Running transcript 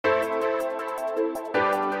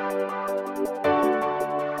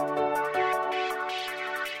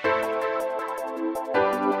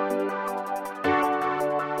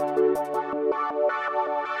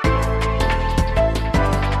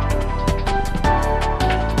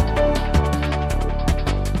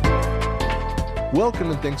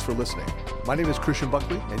Welcome and thanks for listening. My name is Christian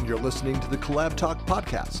Buckley, and you're listening to the Collab Talk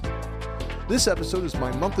podcast. This episode is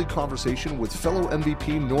my monthly conversation with fellow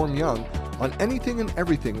MVP Norm Young on anything and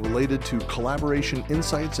everything related to collaboration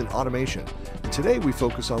insights and automation. And today we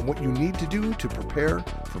focus on what you need to do to prepare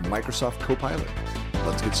for Microsoft Copilot.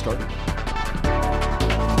 Let's get started.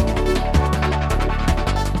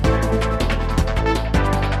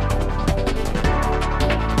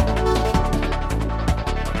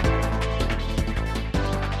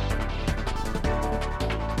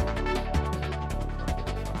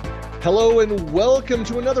 Hello and welcome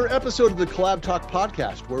to another episode of the Collab Talk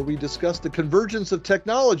podcast, where we discuss the convergence of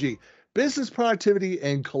technology, business productivity,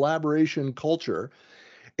 and collaboration culture.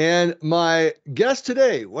 And my guest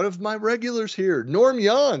today, one of my regulars here, Norm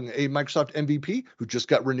Young, a Microsoft MVP who just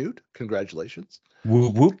got renewed. Congratulations.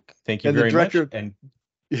 Whoop, whoop. Thank you And very much. Yep. And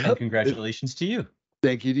congratulations to you.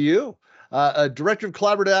 Thank you to you. Director of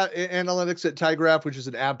Collaborative Analytics at tyGraph, which is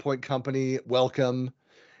an AvePoint company. Welcome.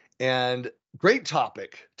 And great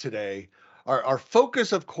topic today. Our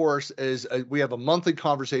focus, of course, is we have a monthly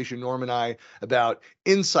conversation, Norm and I, about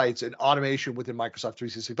insights and automation within Microsoft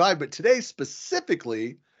 365. But today,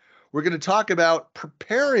 specifically, we're going to talk about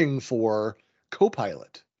preparing for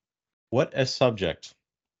Copilot. What a subject.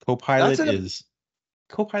 Copilot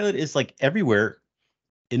is like everywhere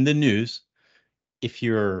in the news. If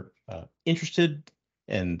you're interested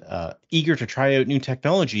and eager to try out new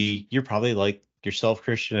technology, you're probably like yourself,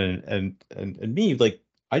 Christian, and me, like,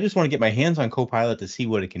 I just want to get my hands on Copilot to see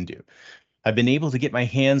what it can do. I've been able to get my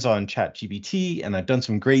hands on ChatGPT and I've done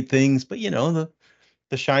some great things, but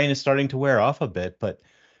the shine is starting to wear off a bit. But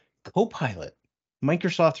Copilot,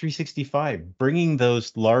 Microsoft 365, bringing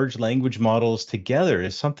those large language models together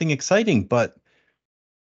is something exciting, but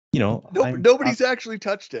nobody's actually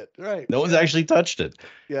touched it, right? No one's actually touched it.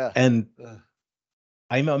 Yeah. And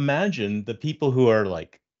I imagine the people who are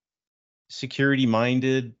like security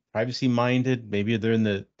minded, privacy minded, maybe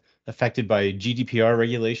they're affected by GDPR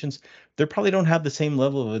regulations, they probably don't have the same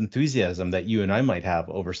level of enthusiasm that you and I might have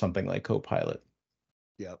over something like Copilot.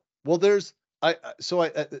 Yeah. Well,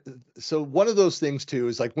 so one of those things too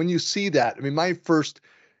is like when you see that, I mean, my first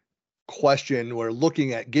question, we're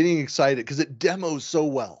looking at getting excited because it demos so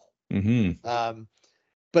well. Mm-hmm.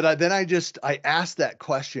 But then I asked that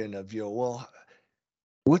question of, well,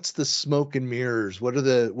 what's the smoke and mirrors? What is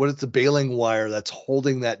the baling wire that's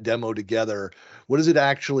holding that demo together? What does it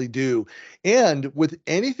actually do? And with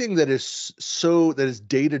anything that is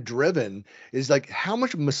data driven, is like how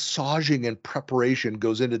much massaging and preparation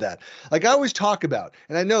goes into that. Like I always talk about,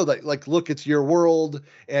 and I know that like, look, it's your world,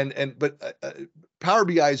 but Power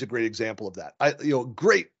BI is a great example of that.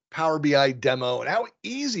 Great Power BI demo and how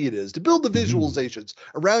easy it is to build the visualizations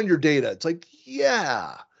around your data. It's like,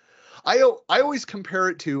 yeah. I always compare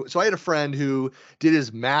it to, so I had a friend who did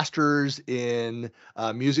his master's in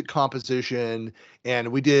music composition, and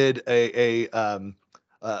we did a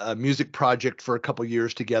music project for a couple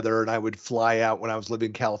years together, and I would fly out when I was living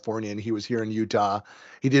in California, and he was here in Utah.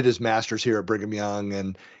 He did his master's here at Brigham Young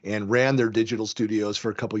and ran their digital studios for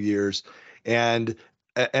a couple years. And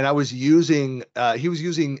I was he was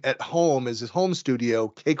using at home as his home studio,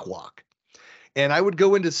 Cakewalk. And I would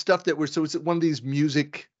go into stuff so it's one of these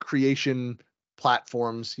music creation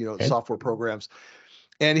platforms, Okay. software programs.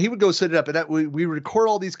 And he would go set it up, and we record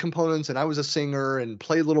all these components, and I was a singer and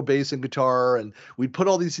play a little bass and guitar, and we'd put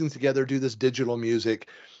all these things together, do this digital music.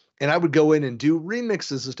 And I would go in and do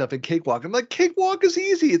remixes and stuff in Cakewalk. I'm like, Cakewalk is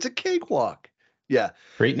easy. It's a cakewalk. Yeah.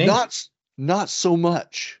 Great name. Not so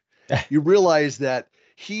much. You realize that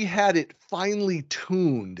he had it finely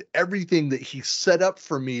tuned, everything that he set up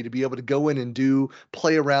for me to be able to go in and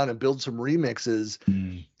play around and build some remixes.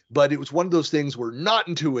 But it was one of those things where not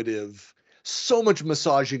intuitive, so much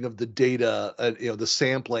massaging of the data, the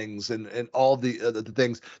samplings and all the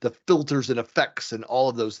things, the filters and effects and all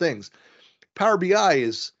of those things. Power BI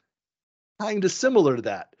is kind of similar to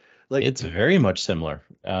that. Like it's very much similar.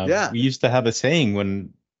 Yeah. We used to have a saying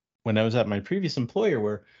when I was at my previous employer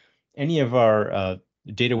where any of our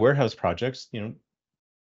data warehouse projects,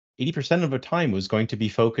 80% of the time was going to be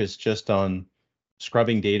focused just on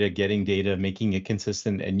scrubbing data, getting data, making it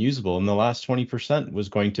consistent and usable. And the last 20% was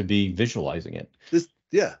going to be visualizing it.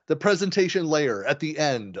 The presentation layer at the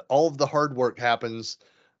end, all of the hard work happens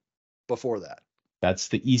before that. That's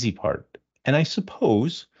the easy part. And I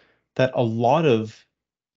suppose that a lot of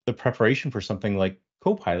the preparation for something like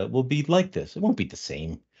Copilot will be like this. It won't be the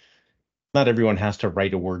same. Not everyone has to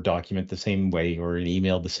write a Word document the same way or an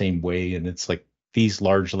email the same way. And it's like these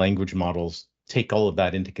large language models take all of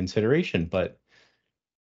that into consideration. But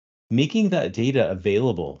making that data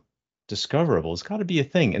available discoverable. It's got to be a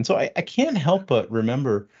thing. And so I can't help but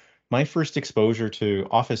remember my first exposure to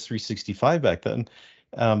Office 365 back then,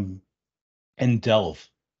 and Delve.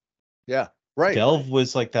 Yeah, right. Delve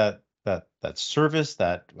was like that service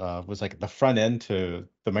that was like the front end to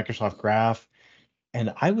the Microsoft Graph,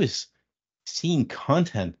 and I was seeing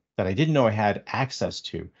content that I didn't know I had access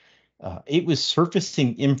to. It was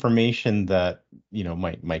surfacing information that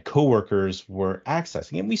my coworkers were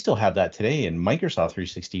accessing, and we still have that today in Microsoft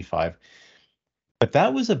 365. But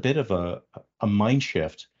that was a bit of a mind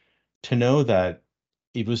shift to know that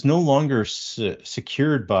it was no longer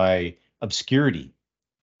secured by obscurity.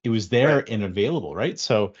 It was there Right. and available, right?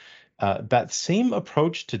 So that same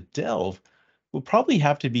approach to Delve will probably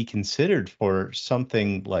have to be considered for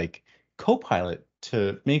something like Copilot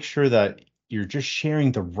to make sure that you're just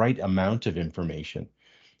sharing the right amount of information.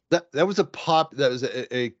 That was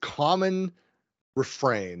a common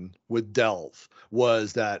refrain with Delve,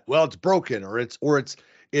 was that, well, it's broken, or it's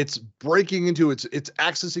breaking into, it's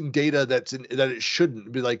accessing data that it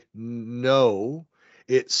shouldn't be. Like, no,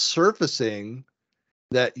 it's surfacing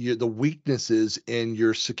that the weaknesses in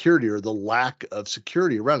your security, or the lack of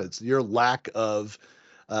security around it. It's your lack of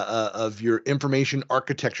your information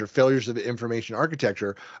architecture, failures of information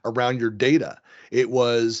architecture around your data. It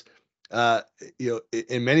was, uh,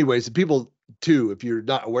 in many ways, people too, if you're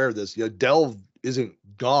not aware of this, Delve isn't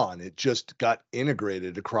gone. It just got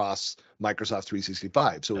integrated across Microsoft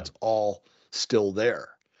 365. So Yeah. it's all still there.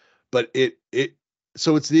 But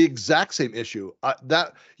so it's the exact same issue.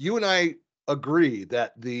 That you and I agree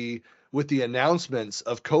that with the announcements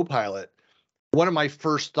of Copilot, one of my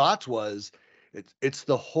first thoughts was it's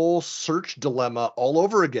the whole search dilemma all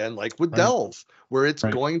over again, like with Right. Delve, where it's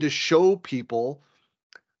Right. going to show people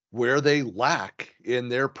where they lack in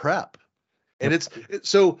their prep. And Yep.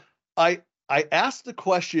 so I asked the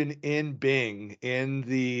question in Bing in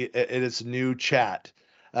its new chat,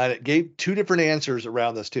 and it gave two different answers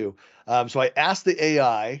around this too. So I asked the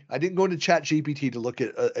AI. I didn't go into Chat GPT to look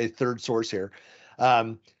at a third source here.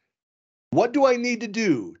 What do I need to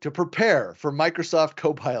do to prepare for Microsoft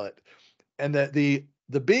Copilot? And that the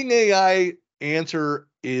Bing AI answer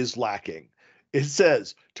is lacking. It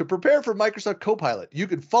says, to prepare for Microsoft Copilot, you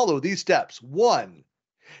can follow these steps. 1,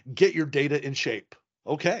 get your data in shape.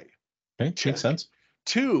 Okay, Okay. check. Makes sense.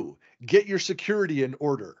 2, get your security in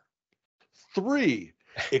order. 3,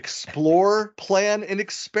 explore, plan, and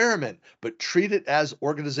experiment, but treat it as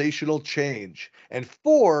organizational change. And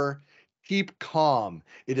 4, keep calm.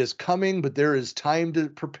 It is coming, but there is time to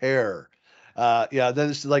prepare. Yeah, then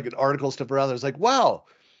it's like an article stuff around there. It's like, wow,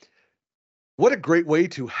 what a great way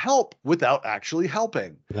to help without actually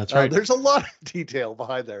helping. That's right. There's a lot of detail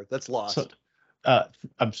behind there that's So, lost.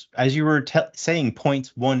 as you were saying,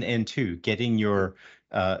 points 1 and 2, getting your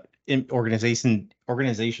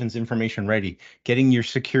organization's information ready, getting your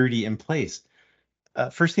security in place.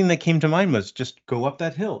 First thing that came to mind was just go up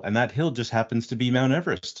that hill, and that hill just happens to be Mount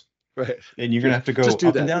Everest, Right. and you're gonna have to go Just do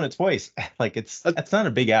up and that. down it twice. Like that's not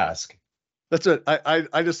a big ask. That's what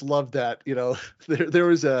I just love that, there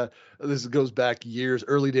was this goes back years,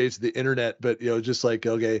 early days of the internet, but just like,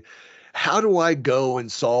 okay, how do I go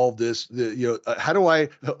and solve this? How do I,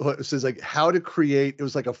 it says like how to create, it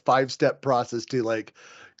was like a 5-step process to like,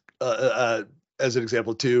 as an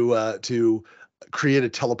example, to create a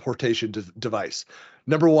teleportation device.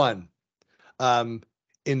 Number 1,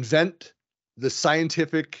 invent the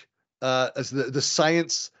scientific, as the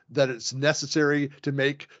science that it's necessary to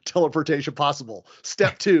make teleportation possible.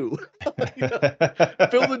 Step 2,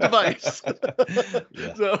 build a device.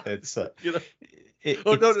 Yeah, So, it's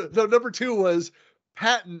no, number 2 was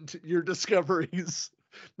patent your discoveries.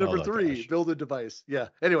 Number oh 3, gosh, build a device. Yeah.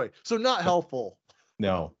 Anyway, so not helpful.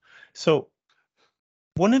 no. So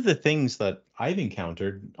one of the things that I've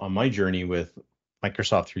encountered on my journey with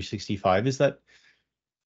Microsoft 365 is that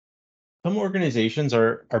some organizations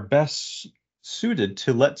are best suited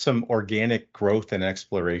to let some organic growth and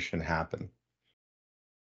exploration happen.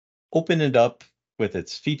 Open it up with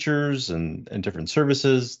its features and different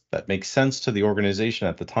services that make sense to the organization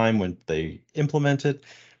at the time when they implement it,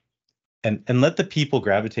 and let the people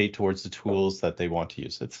gravitate towards the tools that they want to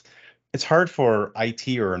use. It's hard for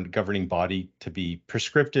IT or a governing body to be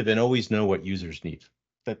prescriptive and always know what users need.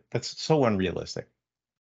 That's so unrealistic.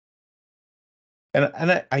 And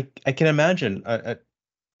I can imagine a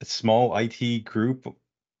small IT group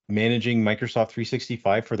managing Microsoft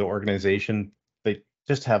 365 for the organization. They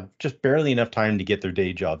just have just barely enough time to get their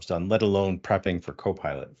day jobs done, let alone prepping for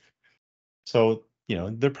Copilot. So,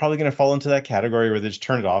 they're probably going to fall into that category where they just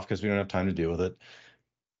turn it off because we don't have time to deal with it.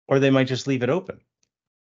 Or they might just leave it open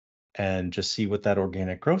and just see what that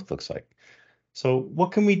organic growth looks like. So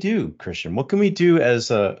what can we do, Christian? What can we do as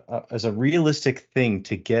a realistic thing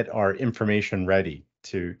to get our information ready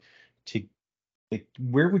to like,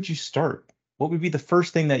 where would you start? What would be the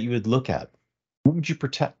first thing that you would look at? What would you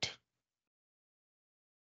protect?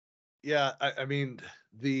 Yeah, I mean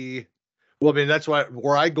well, I mean that's why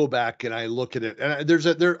where I go back and I look at it, and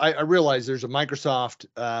I realize there's a Microsoft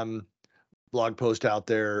blog post out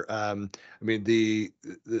there. I mean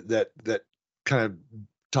that kind of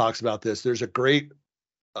talks about this. There's a great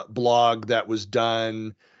blog that was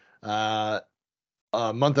done uh,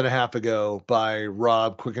 a month and a half ago by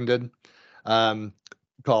Rob Quickendon, um,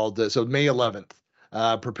 called so May 11th,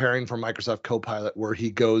 preparing for Microsoft Copilot, where he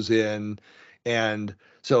goes in and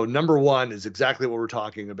so number one is exactly what we're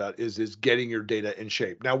talking about is getting your data in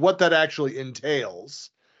shape. Now, what that actually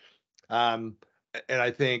entails, um, and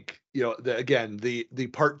I think again the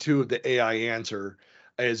part two of the AI answer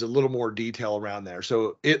is a little more detail around there.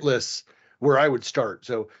 So it lists where I would start.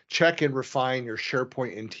 So check and refine your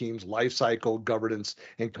SharePoint and Teams lifecycle governance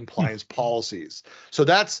and compliance policies. So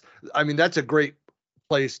I mean, that's a great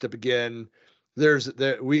place to begin.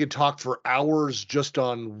 We could talk for hours just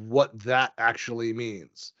on what that actually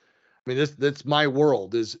means. I mean, that's my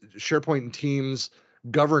world is SharePoint and Teams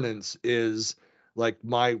governance is like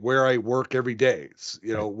where I work every day. It's,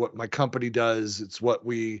 Right. what my company does. It's what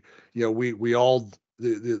we all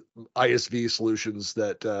the ISV solutions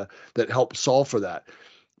that help solve for that.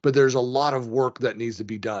 But there's a lot of work that needs to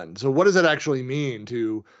be done. So what does that actually mean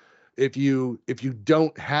to if you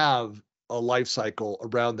don't have a life cycle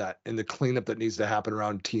around that and the cleanup that needs to happen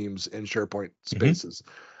around Teams and SharePoint Hmm. spaces,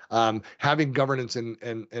 having governance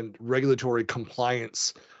and regulatory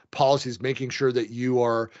compliance policies, making sure that you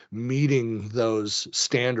are meeting those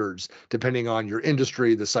standards depending on your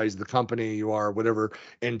industry, the size of the company you are, whatever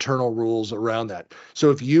internal rules around that.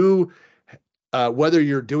 So if you whether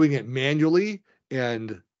you're doing it manually,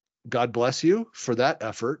 and God bless you for that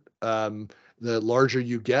effort. The larger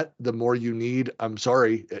you get, the more you need. I'm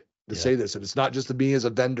sorry to Yeah. say this, and it's not just me as a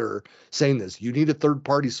vendor saying this. You need a third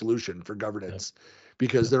party solution for Yep. governance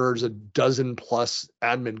because Yep. there's a dozen plus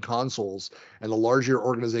admin consoles, and the larger your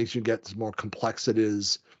organization gets, the more complex it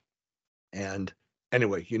is. And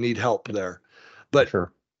anyway, you need help Yep. there. For But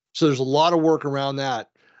sure. so there's a lot of work around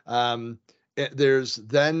that. There's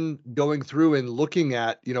then going through and looking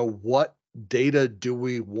at, what data do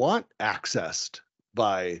we want accessed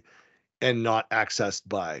by and not accessed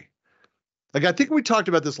by? Like, I think we talked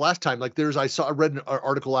about this last time. Like, I read an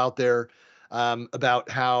article out there about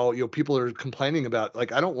how, people are complaining about,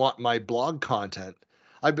 like, I don't want my blog content.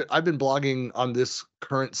 I've been blogging on this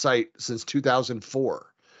current site since 2004.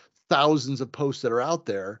 Thousands of posts that are out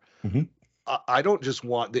there. Hmm. I don't just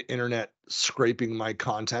want the internet scraping my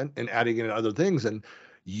content and adding in other things. And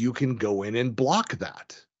you can go in and block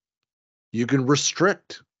that. You can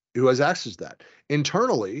restrict who has access to that.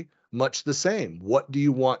 Internally, much the same. What do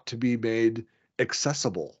you want to be made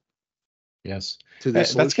accessible Yes. to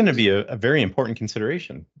these That's going to solutions? be a very important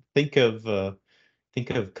consideration. Think of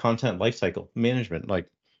content lifecycle management. Like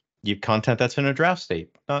you have content that's in a draft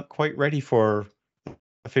state, not quite ready for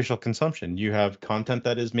official consumption. You have content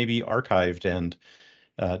that is maybe archived and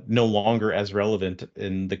no longer as relevant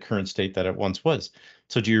in the current state that it once was.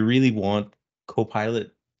 So, do you really want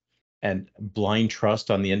Copilot and blind trust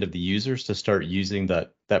on the end of the users to start using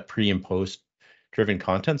that pre and post driven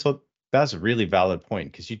content? So that's a really valid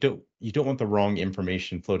point because you don't want the wrong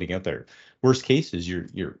information floating out there. Worst case is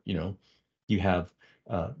you have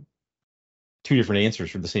uh, two different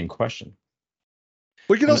answers for the same question.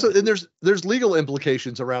 We can And also, and there's legal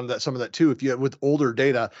implications around that, some of that too. If you with older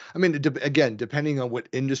data, I mean, again, depending on what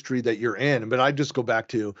industry that you're in. But I just go back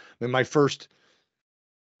to, I mean, my first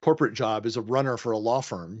corporate job as a runner for a law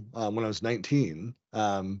firm when I was 19.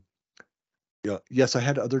 Yes, I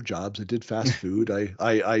had other jobs. I did fast food.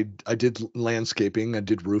 I did landscaping. I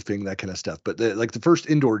did roofing, that kind of stuff. But like the first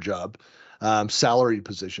indoor job, salary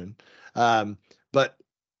position, um, but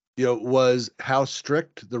was how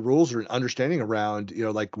strict the rules are and understanding around,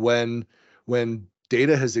 like when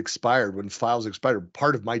data has expired, when files expired.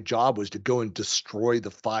 Part of my job was to go and destroy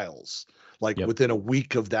the files, like yep. within a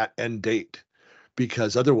week of that end date,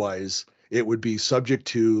 because otherwise it would be subject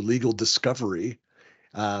to legal discovery.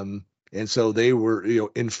 And so they were,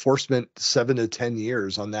 enforcement 7 to 10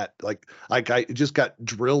 years on that. Like I it just got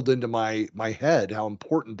drilled into my head how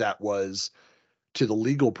important that was to the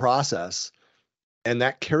legal process. And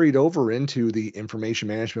that carried over into the information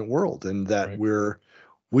management world, and that Right.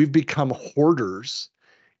 we've become hoarders.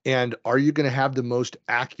 And are you going to have the most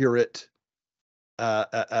accurate uh,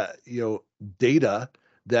 uh, uh, you know data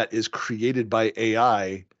that is created by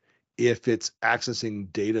AI if it's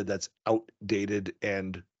accessing data that's outdated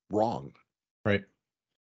and wrong. Right.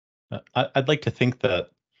 I'd like to think that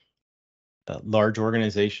large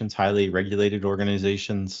organizations, highly regulated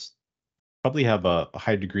organizations, probably have a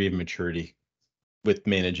high degree of maturity with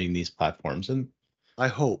managing these platforms, and I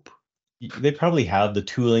hope they probably have the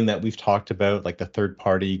tooling that we've talked about, like the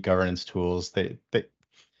third-party governance tools.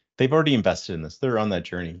 They've already invested in this. They're on that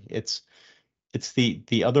journey. It's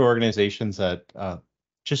the other organizations that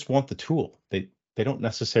just want the tool. They don't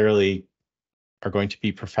necessarily are going to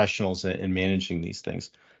be professionals in managing these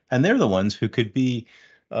things, and they're the ones who could be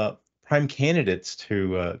prime candidates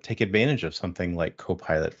to take advantage of something like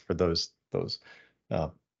Copilot for those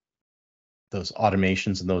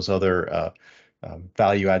automations and those other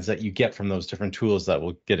value adds that you get from those different tools that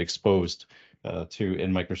will get exposed to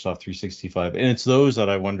in Microsoft 365. And it's those that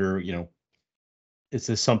I wonder, is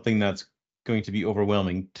this something that's going to be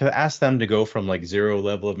overwhelming to ask them to go from like zero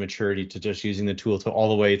level of maturity to just using the tool to all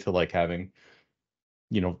the way to like having,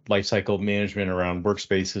 lifecycle management around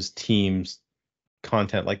workspaces, teams,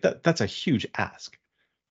 content like that? That's a huge ask.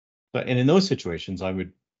 And in those situations, I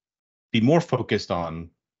would be more focused on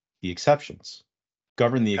the exceptions,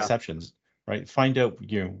 govern the exceptions, right? Find out,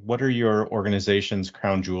 what are your organization's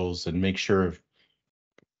crown jewels and make sure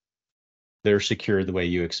they're secure the way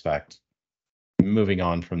you expect. Moving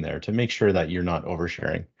on from there to make sure that you're not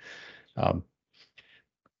oversharing.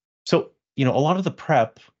 So, a lot of the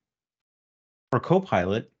prep for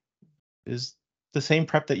Copilot is the same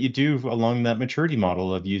prep that you do along that maturity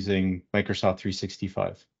model of using Microsoft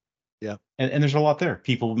 365. Yeah. And there's a lot there.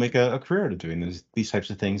 People make a career out of doing these types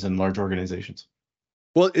of things in large organizations.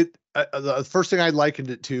 Well, the first thing I likened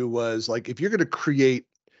it to was like, if you're going to create,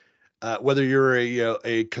 whether you're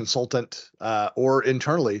a consultant or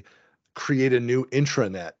internally, create a new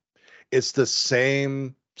intranet, it's the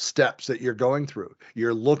same steps that you're going through.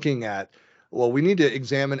 You're looking at, well, we need to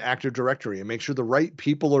examine Active Directory and make sure the right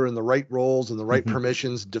people are in the right roles and the right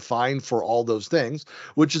permissions defined for all those things,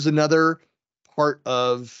 which is another part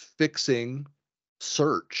of fixing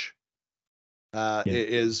search.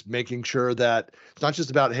 Is making sure that it's not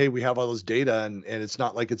just about, hey, we have all this data and it's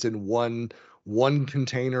not like it's in one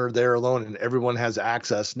container there alone and everyone has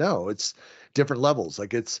access. No, it's different levels.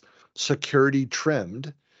 Like it's security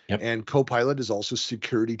trimmed. Yep. And Copilot is also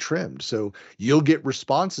security trimmed. So you'll get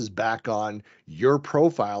responses back on your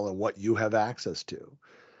profile and what you have access to.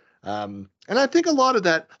 And I think a lot of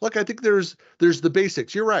that, look, I think there's the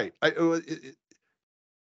basics. You're right.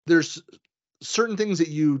 There's certain things that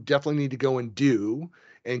you definitely need to go and do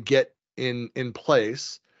and get in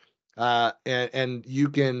place. And you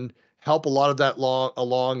can help a lot of that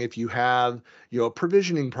along if you have, a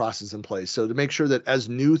provisioning process in place. So to make sure that as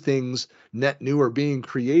new things, net new, are being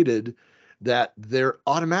created, that they're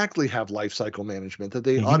automatically have lifecycle management, that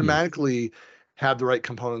they automatically have the right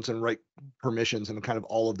components and right permissions and kind of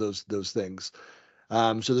all of those things.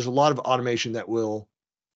 So there's a lot of automation that will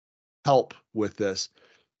help with this.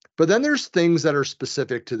 But then there's things that are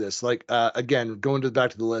specific to this. Like, again, going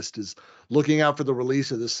back to the list is looking out for the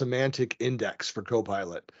release of the semantic index for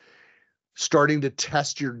Copilot, starting to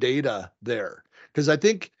test your data there. Because I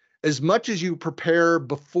think as much as you prepare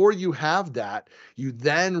before you have that, you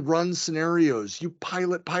then run scenarios, you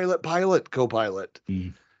pilot Copilot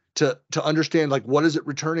to understand, like, what is it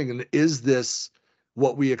returning? And is this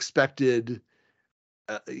what we expected?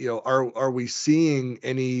 Are we seeing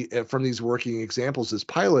any from these working examples as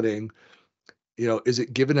piloting, is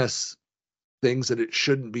it giving us things that it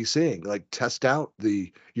shouldn't be seeing? Like, test out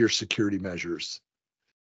your security measures.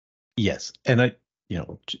 Yes. And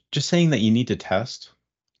just saying that you need to test,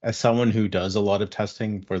 as someone who does a lot of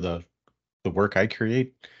testing for the work I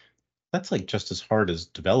create, that's like just as hard as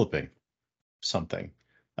developing something.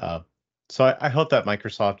 So I hope that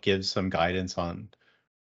Microsoft gives some guidance on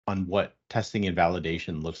what testing and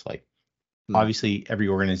validation looks like. Obviously, every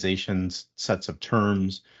organization's sets of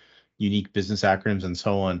terms, unique business acronyms, and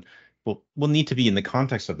so on will need to be in the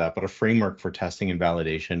context of that, but a framework for testing and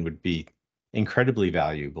validation would be incredibly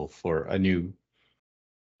valuable for a new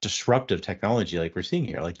disruptive technology like we're seeing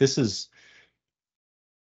here. Like this is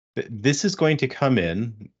going to come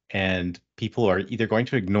in and people are either going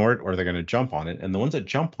to ignore it or they're going to jump on it. And the ones that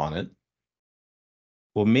jump on it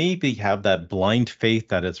will maybe have that blind faith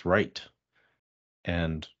that it's right.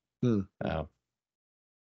 And well,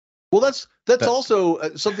 that's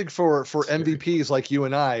also something for MVPs like you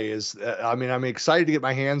and I is, I'm excited to get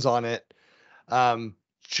my hands on it,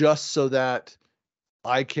 just so that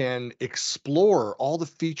I can explore all the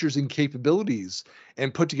features and capabilities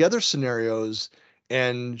and put together scenarios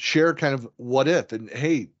and share kind of what if, and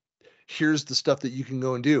hey, here's the stuff that you can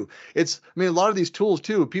go and do. I mean, a lot of these tools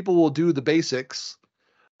too, people will do the basics,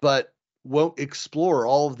 but won't explore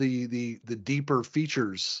all of the deeper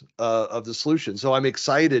features of the solution. So I'm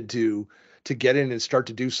excited to get in and start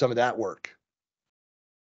to do some of that work.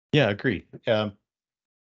 Yeah, agreed.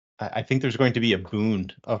 I think there's going to be a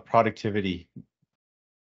boon of productivity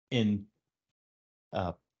in,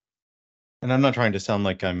 and I'm not trying to sound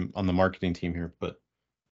like I'm on the marketing team here, but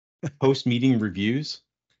post-meeting reviews,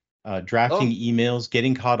 drafting emails,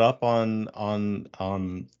 getting caught up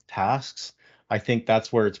on tasks. I think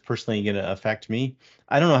that's where it's personally going to affect me.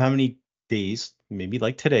 I don't know how many days, maybe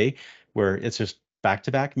like today, where it's just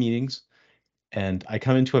back-to-back meetings, and I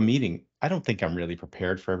come into a meeting. I don't think I'm really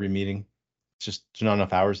prepared for every meeting. It's just there's not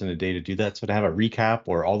enough hours in a day to do that. So to have a recap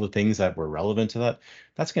or all the things that were relevant to that,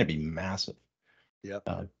 that's going to be massive. Yep.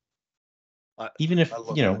 Even if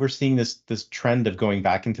we're seeing this trend of going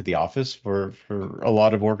back into the office for a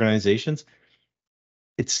lot of organizations,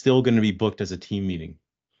 it's still going to be booked as a team meeting.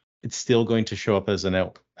 It's still going to show up as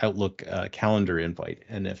an Outlook calendar invite.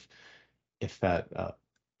 And if that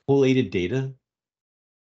collated data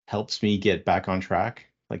helps me get back on track,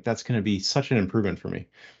 like that's going to be such an improvement for me.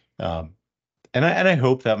 And I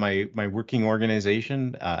hope that my working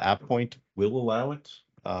organization, AppPoint, will allow it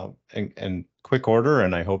in quick order.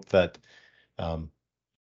 And I hope that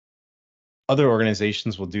other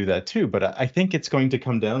organizations will do that too. But I think it's going to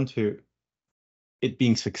come down to it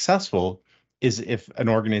being successful is if an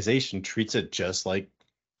organization treats it just like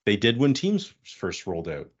they did when Teams first rolled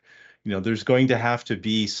out. There's going to have to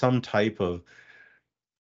be some type of,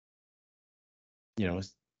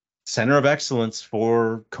 center of excellence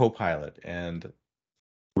for Copilot. And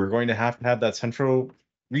we're going to have that central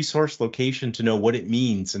resource location to know what it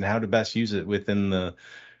means and how to best use it within the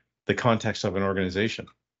context of an organization.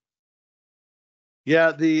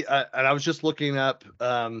 Yeah, and I was just looking up.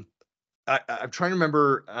 I'm trying to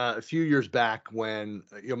remember a few years back when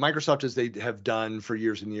Microsoft, as they have done for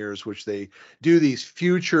years and years, which they do these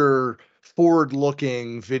future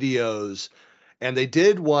forward-looking videos, and they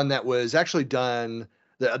did one that was actually done.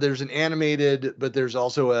 There's an animated, but there's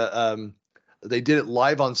also they did it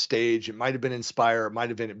live on stage. It might have been Inspire. It might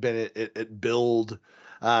have been at Build,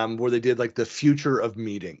 where they did like the future of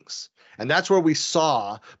meetings. And that's where we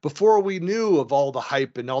saw, before we knew of all the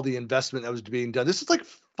hype and all the investment that was being done. This is like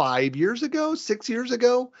 5 years ago, 6 years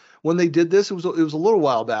ago when they did this. It was a little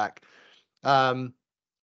while back,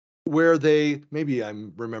 where maybe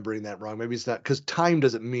I'm remembering that wrong. Maybe it's not, because time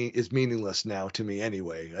is meaningless now to me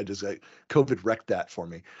anyway. COVID wrecked that for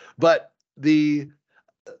me. But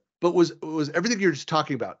was everything you're just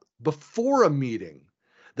talking about before a meeting,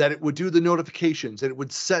 that it would do the notifications and it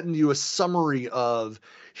would send you a summary of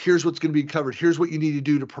here's what's going to be covered. Here's what you need to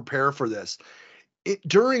do to prepare for this.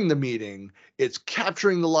 During the meeting, it's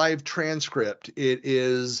capturing the live transcript. It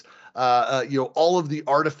is, all of the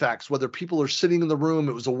artifacts, whether people are sitting in the room,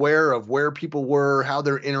 it was aware of where people were, how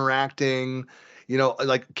they're interacting,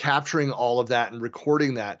 like capturing all of that and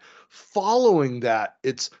recording that. Following that,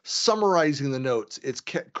 it's summarizing the notes. It's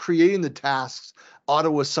creating the tasks,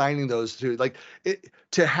 auto-assigning those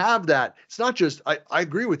to have that. It's not just, I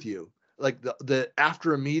agree with you, like the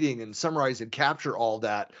after a meeting and summarize and capture all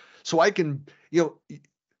that. So I can,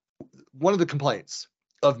 one of the complaints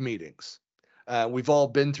of meetings, we've all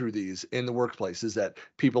been through these in the workplace, is that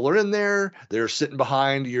people are in there, they're sitting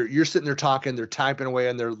behind, you're sitting there talking, they're typing away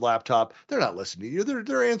on their laptop, they're not listening to you,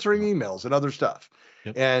 they're answering emails and other stuff.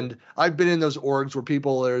 Yep. And I've been in those orgs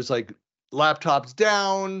where there's like laptops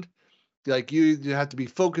down, like you have to be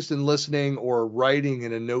focused and listening or writing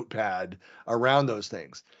in a notepad around those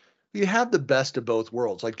things. You have the best of both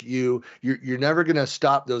worlds. Like you're never going to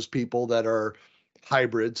stop those people that are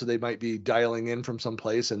hybrid. So they might be dialing in from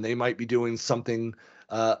someplace and they might be doing something,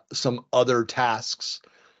 some other tasks.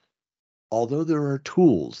 Although there are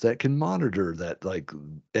tools that can monitor that,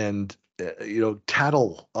 and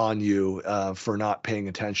tattle on you for not paying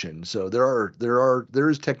attention. So there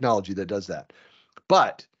is technology that does that.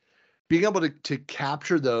 But being able to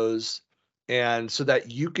capture those, and so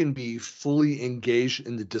that you can be fully engaged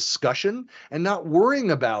in the discussion and not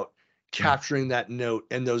worrying about capturing that note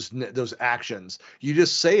and those actions. You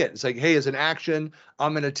just say it. It's like, hey, as an action,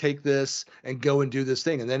 I'm going to take this and go and do this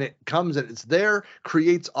thing. And then it comes and it's there,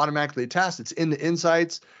 creates automatically a task. It's in the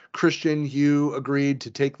insights. Christian, you agreed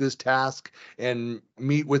to take this task and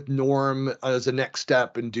meet with Norm as a next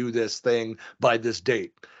step and do this thing by this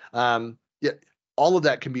date. All of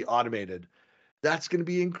that can be automated. That's going to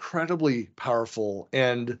be incredibly powerful.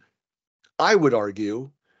 And I would argue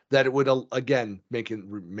that it would, again,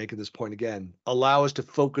 making this point again, allow us to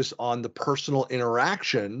focus on the personal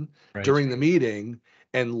interaction during the meeting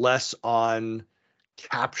and less on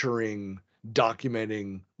capturing,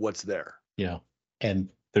 documenting what's there. Yeah. And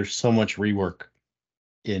there's so much rework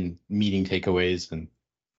in meeting takeaways and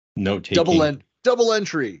note taking. Double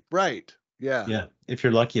entry. Right. Yeah. Yeah. If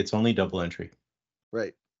you're lucky, it's only double entry.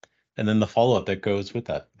 Right. And then the follow-up that goes with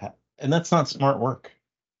that. And that's not smart work.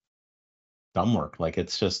 Dumb work. Like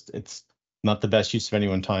it's not the best use of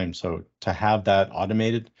anyone's time. So to have that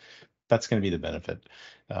automated, that's going to be the benefit.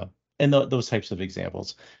 And those types of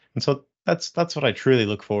examples. And so that's what I truly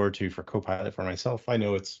look forward to for Copilot for myself. I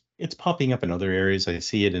know it's popping up in other areas. I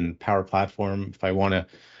see it in Power Platform. If I want to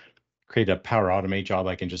create a Power Automate job,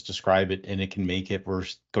 I can just describe it and it can make it. We're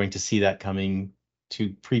going to see that coming to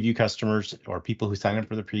preview customers or people who sign up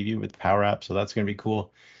for the preview with the Power App. So that's going to be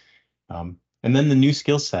cool. And then the new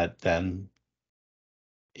skill set then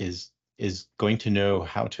is going to know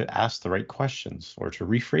how to ask the right questions or to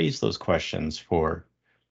rephrase those questions for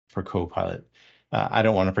Copilot. I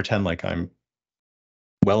don't want to pretend like I'm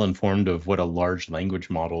well informed of what a large language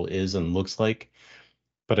model is and looks like,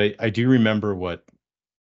 but I do remember what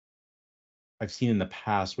I've seen in the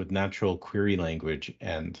past with natural query language.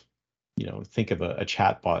 And think of a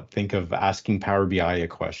chat bot, think of asking Power BI a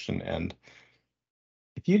question, and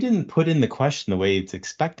if you didn't put in the question the way it's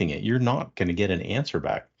expecting it, you're not going to get an answer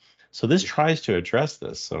back. So this tries to address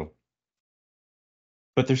this.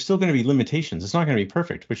 But there's still going to be limitations. It's not going to be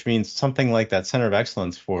perfect, which means something like that Center of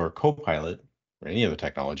Excellence for Copilot or any other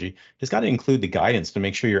technology has got to include the guidance to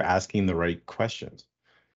make sure you're asking the right questions.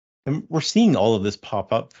 And we're seeing all of this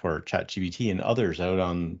pop up for ChatGPT and others out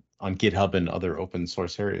on GitHub and other open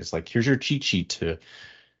source areas. Like, here's your cheat sheet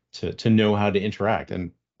to know how to interact.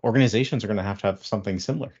 And organizations are going to have something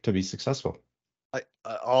similar to be successful.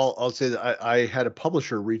 I'll say that I had a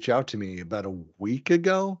publisher reach out to me about a week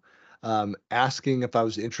ago, asking if I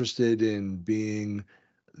was interested in being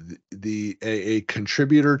a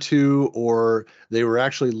contributor to, or they were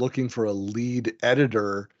actually looking for a lead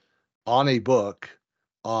editor on a book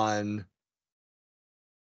on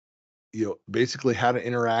basically how to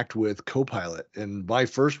interact with Copilot. And my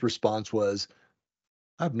first response was,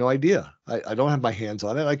 I have no idea. I don't have my hands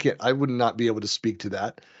on it. I would not be able to speak to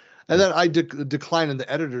that. And then I declined, and the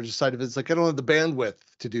editor decided it's like, I don't have the bandwidth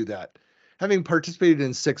to do that. Having participated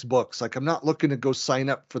in 6 books, like, I'm not looking to go sign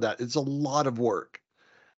up for that. It's a lot of work.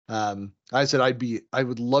 I said, I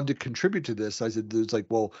would love to contribute to this. I said, there's like,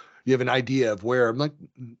 well, you have an idea of where? I'm like,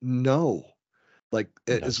 no. Like,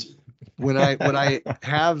 it's when I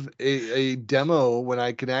have a demo, when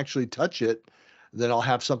I can actually touch it, then I'll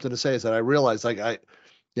have something to say. Is that I realize, like,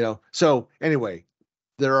 so anyway,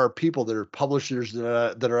 there are people that are publishers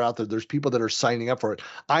that are out there. There's people that are signing up for it.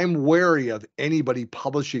 I'm wary of anybody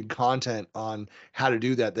publishing content on how to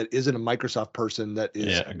do that isn't a Microsoft person that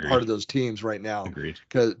is part of those teams right now. Agreed.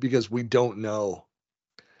 Because we don't know.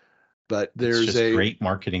 But there's it's just great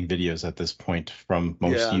marketing videos at this point from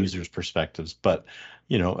most users' perspectives. But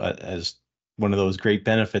as one of those great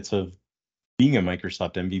benefits of being a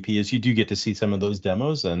Microsoft MVP is you do get to see some of those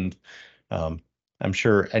demos, and I'm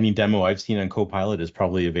sure any demo I've seen on Copilot is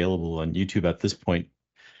probably available on YouTube at this point.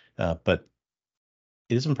 But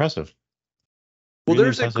it is impressive. Well, really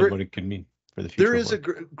impressive what it could mean for the future. There is a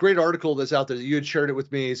great article that's out there. You had shared it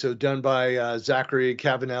with me. So done by Zachary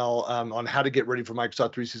Cavanell on how to get ready for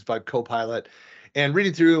Microsoft 365 Copilot. And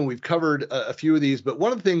reading through, and we've covered a few of these, but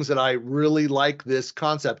one of the things that I really like this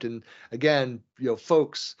concept, and again,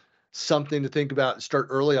 folks, something to think about and start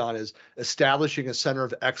early on, is establishing a center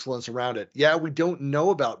of excellence around it. Yeah, we don't know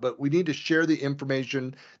about, but we need to share the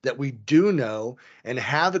information that we do know and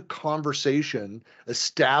have a conversation,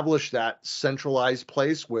 establish that centralized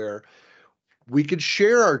place where we could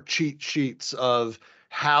share our cheat sheets of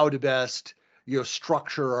how to best,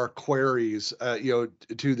 structure our queries, to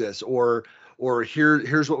this, or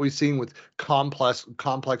here's what we've seen with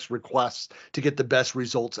complex requests to get the best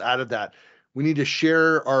results out of that. We need to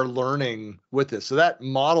share our learning with this. So that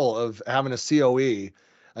model of having a COE,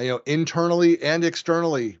 internally and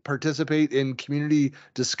externally participate in community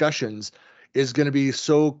discussions is going to be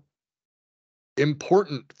so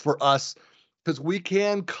important for us, because we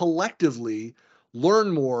can collectively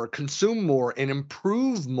learn more, consume more, and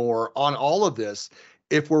improve more on all of this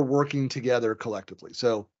if we're working together collectively.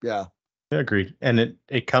 So, yeah. Agreed. And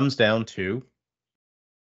it comes down to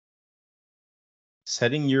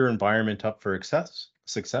setting your environment up for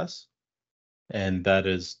success. And that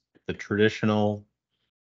is the traditional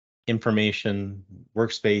information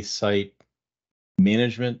workspace site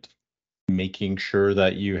management, making sure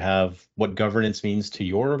that you have what governance means to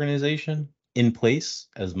your organization in place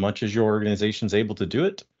as much as your organization is able to do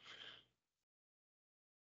it.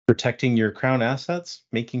 protecting your crown assets,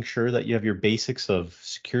 making sure that you have your basics of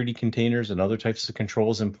security containers and other types of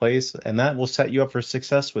controls in place, and that will set you up for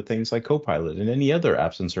success with things like Copilot and any other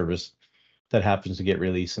apps and service that happens to get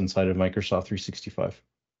released inside of Microsoft 365.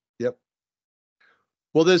 Yep.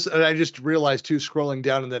 Well, and I just realized too, scrolling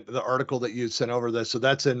down in the article that you sent over this. So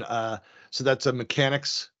that's a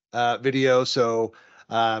mechanics video. So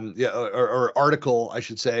yeah, or article, I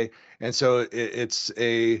should say. And so it's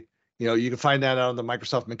you can find that on the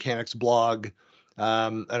Microsoft Mechanics blog.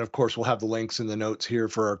 And of course, we'll have the links in the notes here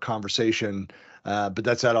for our conversation. But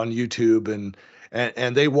that's out on YouTube,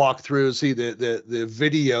 and they walk through, see the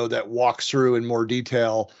video that walks through in more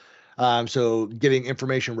detail. So getting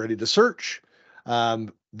information ready to search,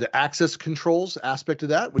 the access controls aspect of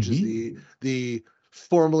that, which is the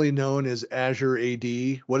formerly known as Azure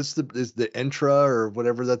AD. What is the Entra or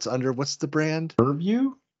whatever that's under? What's the brand?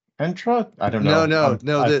 Purview? Entra? I don't know.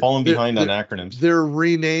 No. I've fallen behind on acronyms. They're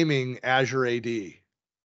renaming Azure AD.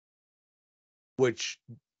 Which,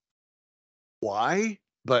 why?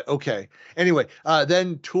 But okay. Anyway,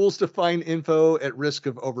 then tools to find info at risk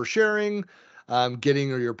of oversharing, getting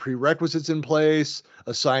your prerequisites in place,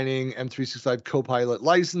 assigning M365 Copilot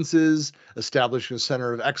licenses, establishing a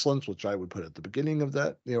center of excellence, which I would put at the beginning of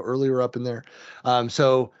that, earlier up in there.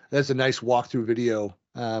 So that's a nice walkthrough video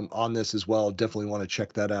on this as well. Definitely want to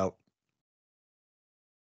check that out.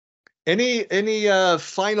 Any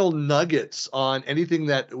final nuggets on anything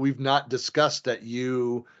that we've not discussed that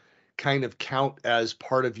you kind of count as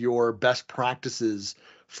part of your best practices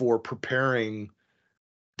for preparing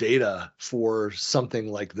data for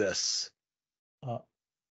something like this?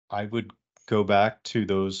 I would go back to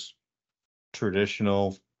those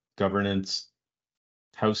traditional governance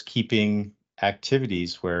housekeeping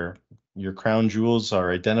activities where your crown jewels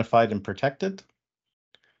are identified and protected.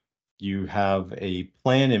 You have a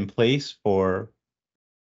plan in place for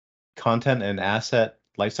content and asset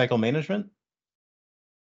lifecycle management.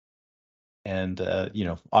 And,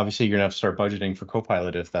 obviously you're gonna have to start budgeting for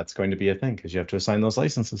Copilot if that's going to be a thing, because you have to assign those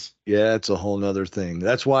licenses. Yeah, it's a whole nother thing.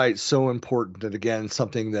 That's why it's so important. And again,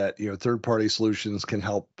 something that, third-party solutions can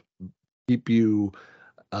help keep you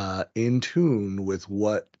in tune with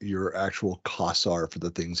what your actual costs are for the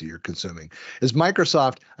things that you're consuming. As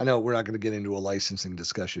Microsoft, I know we're not going to get into a licensing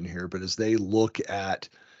discussion here, but as they look at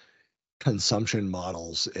consumption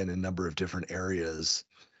models in a number of different areas,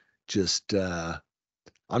 just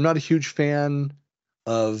I'm not a huge fan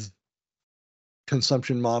of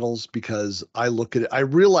consumption models because I look at it, I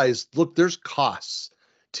realize, look, there's costs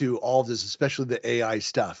to all of this, especially the AI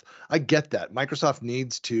stuff. I get that. Microsoft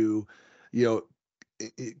needs to,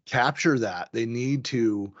 capture that. They need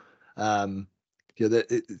to,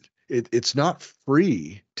 it's not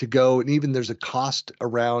free to go, and even there's a cost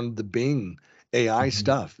around the Bing AI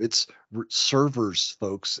stuff. It's servers,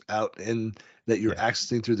 folks, out in that you're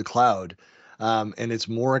accessing through the cloud, and it's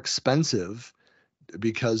more expensive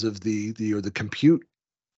because of the compute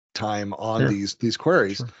time on these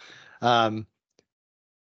queries. Sure.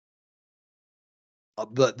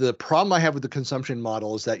 But the problem I have with the consumption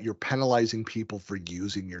model is that you're penalizing people for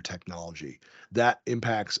using your technology. That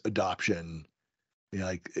impacts adoption.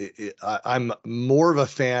 I'm more of a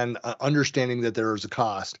fan, understanding that there is a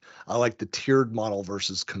cost. I like the tiered model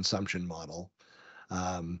versus consumption model.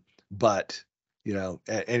 But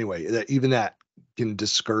anyway, even that can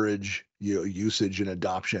discourage usage and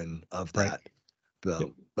adoption of that.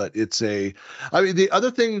 Right. But it's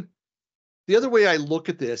the other way I look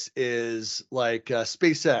at this is like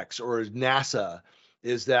SpaceX or NASA,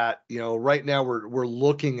 is that, right now we're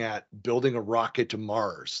looking at building a rocket to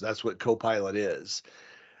Mars. That's what Copilot is.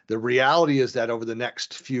 The reality is that over the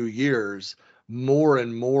next few years, more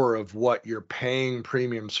and more of what you're paying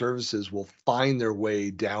premium services will find their way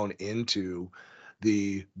down into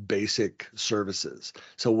the basic services.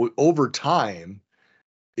 So over time,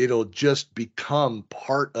 it'll just become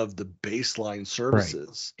part of the baseline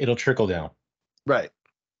services. Right. It'll trickle down. Right.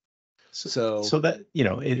 So that,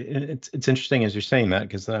 it's interesting as you're saying that,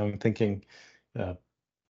 because I'm thinking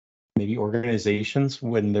maybe organizations,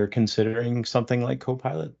 when they're considering something like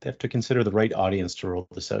Copilot, they have to consider the right audience to roll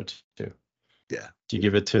this out to. Yeah. Do you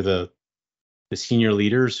give it to the senior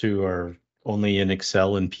leaders who are only in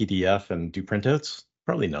Excel and PDF and do printouts?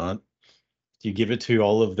 Probably not. Do you give it to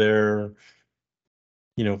all of their,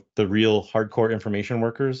 the real hardcore information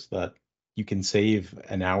workers that you can save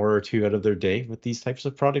an hour or two out of their day with these types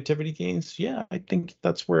of productivity gains? Yeah, I think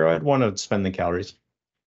that's where I'd want to spend the calories.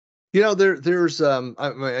 There's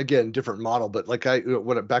again, different model, but like back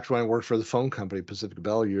to when I worked for the phone company, Pacific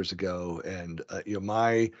Bell, years ago, and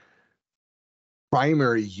my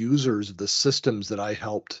primary users of the systems that I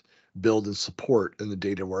helped build and support in the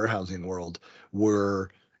data warehousing world were,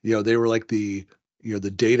 they were like the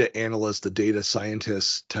data analysts, the data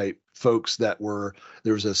scientists type folks there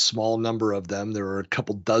was a small number of them. There were a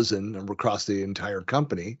couple dozen across the entire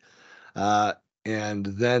company. And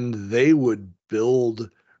then they would build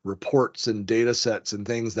reports and data sets and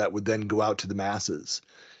things that would then go out to the masses.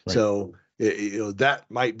 Right. So, that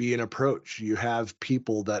might be an approach. You have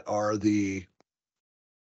people that are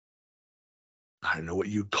I don't know what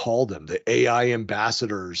you call them, the AI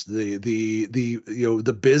ambassadors, the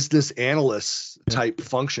business analysts type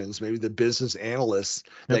functions, maybe the business analysts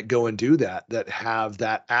that go and do that have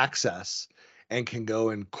that access and can go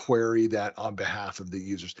and query that on behalf of the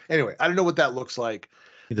users. Anyway, I don't know what that looks like.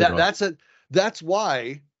 That's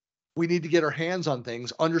why we need to get our hands on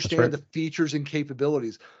things, understand the features and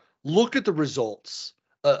capabilities, look at the results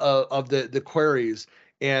of the queries,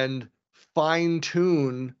 and fine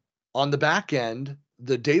tune on the back end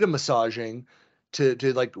the data massaging to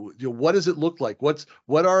like, what does it look like? What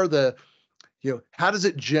are the, how does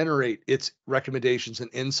it generate its recommendations and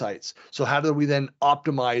insights? So how do we then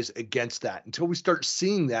optimize against that? Until we start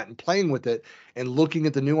seeing that and playing with it and looking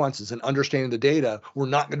at the nuances and understanding the data, we're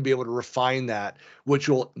not going to be able to refine that, which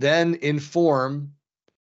will then inform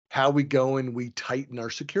how we go and we tighten our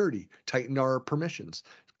security, tighten our permissions,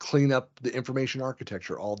 clean up the information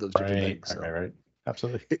architecture, all those different things. So right.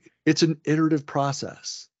 Absolutely. It's an iterative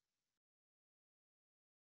process.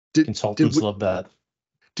 Consultants love that.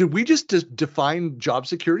 Did we just define job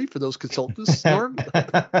security for those consultants, Norm?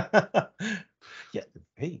 Yeah.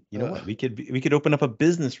 Hey, you know what? We could open up a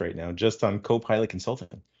business right now just on Copilot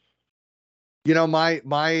consulting.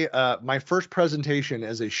 My first presentation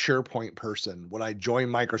as a SharePoint person when I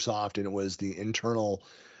joined Microsoft, and it was the internal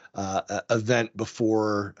event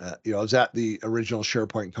before. I was at the original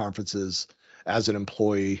SharePoint conferences as an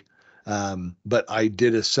employee, but I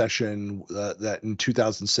did a session that in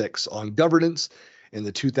 2006 on governance. In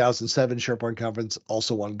the 2007 SharePoint conference,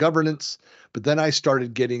 also on governance. But then I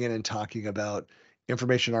started getting in and talking about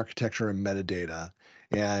information architecture and metadata.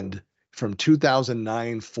 And from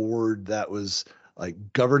 2009 forward, that was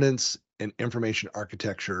like governance and information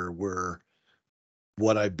architecture were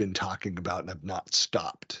what I've been talking about and have not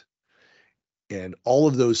stopped. And all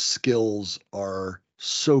of those skills are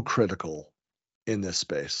so critical in this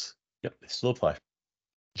space. Yep, they still apply.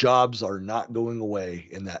 Jobs are not going away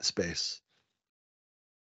in that space.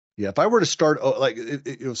 Yeah, if I were to start,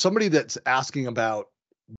 somebody that's asking about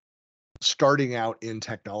starting out in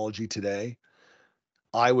technology today,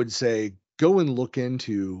 I would say go and look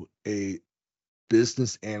into a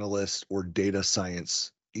business analyst or data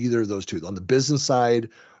science, either of those two, on the business side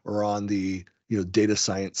or on the data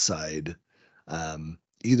science side.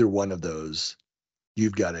 Either one of those,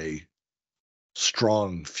 you've got a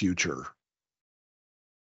strong future.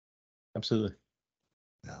 Absolutely.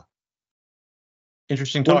 Yeah.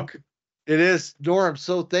 Interesting talk. It is, Norm.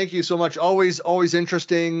 So thank you so much. Always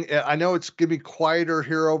interesting. I know it's gonna be quieter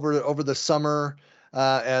here over the summer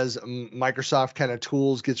as Microsoft kind of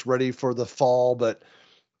tools gets ready for the fall, but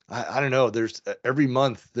I don't know. There's every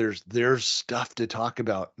month there's stuff to talk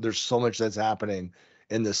about. There's so much that's happening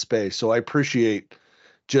in this space. So I appreciate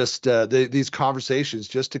just these conversations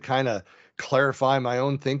just to kind of clarify my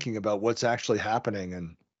own thinking about what's actually happening,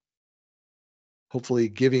 and hopefully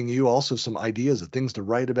giving you also some ideas of things to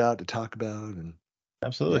write about, to talk about. And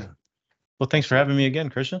absolutely. Yeah. Well, thanks for having me again,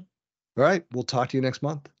 Christian. All right. We'll talk to you next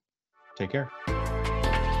month. Take care.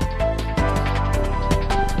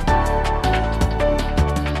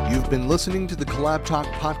 You've been listening to the Collab Talk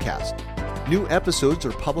podcast. New episodes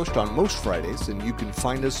are published on most Fridays, and you can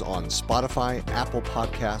find us on Spotify, Apple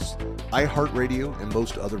Podcasts, iHeartRadio, and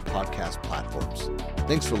most other podcast platforms.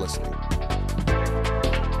 Thanks for listening.